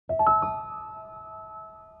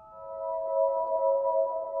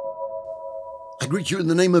I greet you in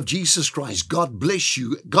the name of Jesus Christ. God bless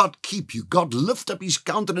you. God keep you. God lift up his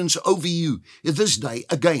countenance over you this day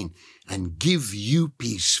again and give you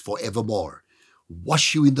peace forevermore.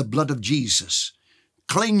 Wash you in the blood of Jesus.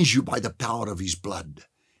 Cleanse you by the power of his blood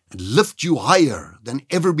and lift you higher than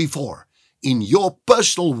ever before in your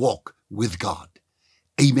personal walk with God.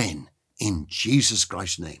 Amen. In Jesus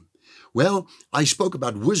Christ's name. Well, I spoke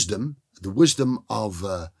about wisdom, the wisdom of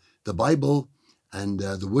the Bible, and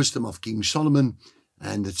the wisdom of King Solomon,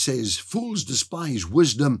 and it says, fools despise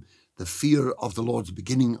wisdom, the fear of the Lord, the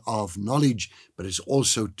beginning of knowledge, but it's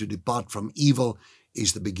also to depart from evil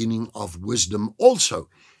is the beginning of wisdom also.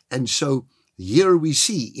 And so here we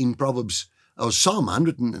see in Proverbs, or Psalm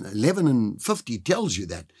 111 and 50 tells you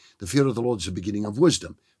that the fear of the Lord is the beginning of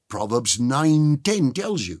wisdom. Proverbs 9:10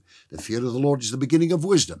 tells you the fear of the Lord is the beginning of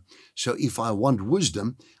wisdom. So if I want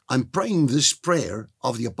wisdom, I'm praying this prayer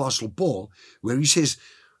of the Apostle Paul, where he says,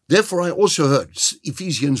 therefore I also heard,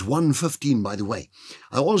 Ephesians 1:15, by the way,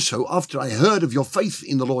 I also, after I heard of your faith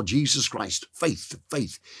in the Lord Jesus Christ,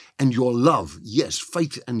 faith, and your love, yes,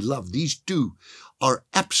 faith and love, these two are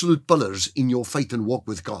absolute pillars in your faith and walk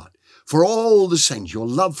with God. For all the saints, your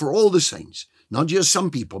love for all the saints, not just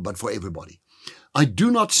some people, but for everybody. I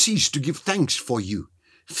do not cease to give thanks for you.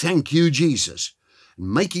 Thank you, Jesus.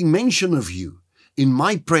 Making mention of you in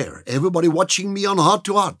my prayer. Everybody watching me on Heart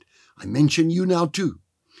to Heart, I mention you now too.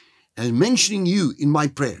 And mentioning you in my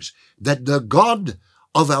prayers, that the God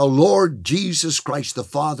of our Lord Jesus Christ, the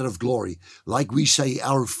Father of glory, like we say,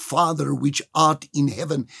 our Father which art in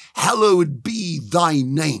heaven, hallowed be thy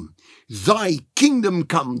name. Thy kingdom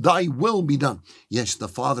come, thy will be done. Yes, the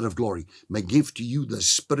Father of glory may give to you the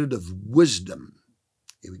spirit of wisdom.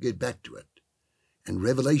 Here we get back to it. And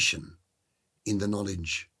revelation in the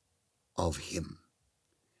knowledge of him.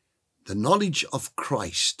 The knowledge of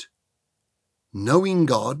Christ. Knowing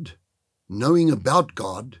God, knowing about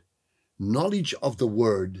God, knowledge of the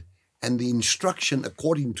word, and the instruction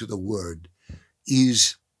according to the word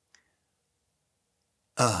is,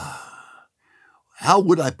 how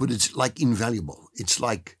would I put it? It's like invaluable. It's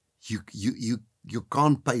like you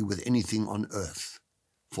can't pay with anything on earth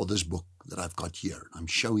for this book that I've got here. I'm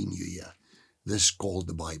showing you here. This called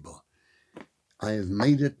the Bible. I have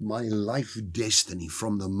made it my life destiny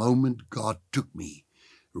from the moment God took me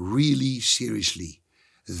really seriously.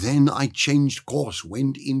 Then I changed course,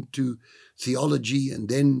 went into theology and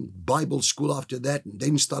then Bible school after that, and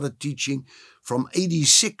then started teaching. From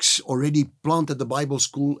 86, already planted the Bible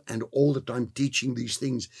school and all the time teaching these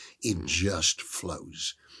things. It just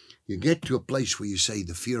flows. You get to a place where you say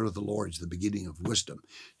the fear of the Lord is the beginning of wisdom.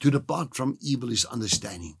 To depart from evil is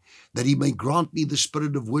understanding, that he may grant me the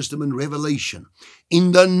spirit of wisdom and revelation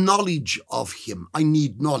in the knowledge of him. I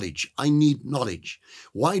need knowledge. I need knowledge.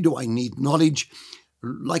 Why do I need knowledge?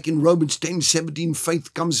 Like in Romans 10:17,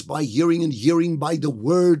 faith comes by hearing and hearing by the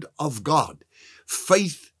word of God.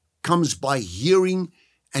 Faith comes by hearing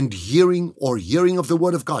and hearing, or hearing of the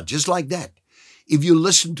word of God, just like that. If you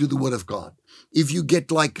listen to the word of God, if you get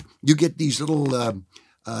these little,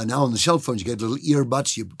 now on the cell phones, you get little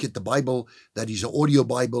earbuds, you get the Bible, that is an audio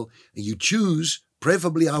Bible, and you choose,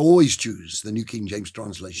 preferably I always choose the New King James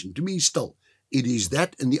translation. To me still, it is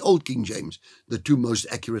that and the Old King James, the two most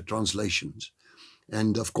accurate translations.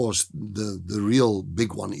 And of course, the real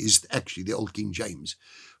big one is actually the Old King James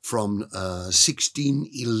from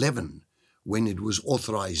 1611, when it was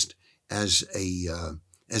authorized as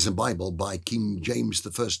a Bible by King James I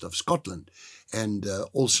of Scotland. And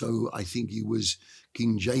also, I think he was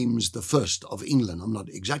King James I of England. I'm not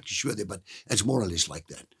exactly sure there, but it's more or less like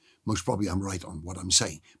that. Most probably I'm right on what I'm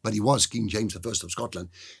saying. But he was King James I of Scotland.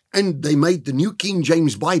 And they made the New King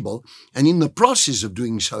James Bible. And in the process of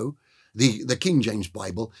doing so, the King James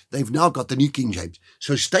Bible, they've now got the New King James.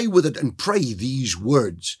 So stay with it and pray these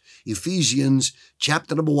words. Ephesians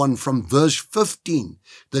chapter number 1 from verse 15.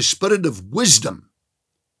 The spirit of wisdom.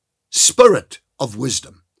 Spirit of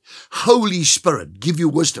wisdom. Holy Spirit, give you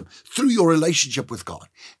wisdom through your relationship with God.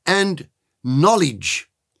 And knowledge.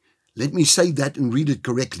 Let me say that and read it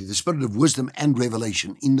correctly. The spirit of wisdom and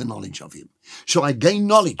revelation in the knowledge of him. So I gain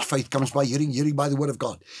knowledge. Faith comes by hearing, hearing by the word of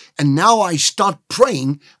God. And now I start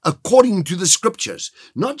praying according to the scriptures.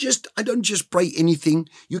 I don't just pray anything.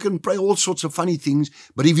 You can pray all sorts of funny things.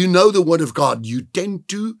 But if you know the word of God, you tend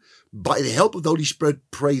to, by the help of the Holy Spirit,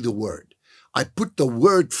 pray the word. I put the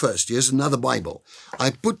word first. Here's another Bible.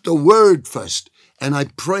 I put the word first and I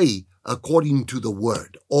pray according to the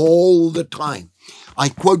word all the time. I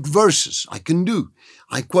quote verses. I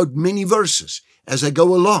quote many verses as I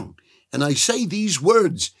go along. And I say these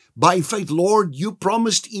words by faith. Lord, you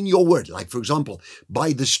promised in your word. Like, for example,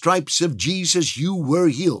 by the stripes of Jesus, you were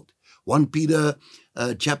healed. 1 Peter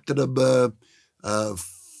chapter number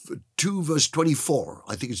 2 verse 24,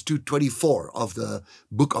 I think it's 2:24 of the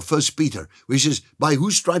book of 1 Peter, which says, by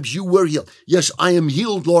whose stripes you were healed. Yes, I am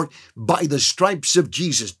healed, Lord, by the stripes of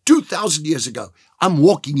Jesus. 2,000 years ago, I'm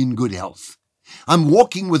walking in good health. I'm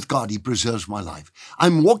walking with God. He preserves my life.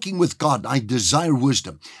 I'm walking with God. I desire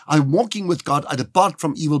wisdom. I'm walking with God. I depart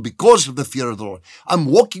from evil because of the fear of the Lord. I'm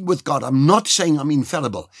walking with God. I'm not saying I'm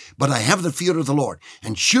infallible, but I have the fear of the Lord.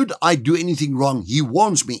 And should I do anything wrong, He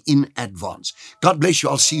warns me in advance. God bless you.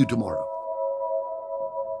 I'll see you tomorrow.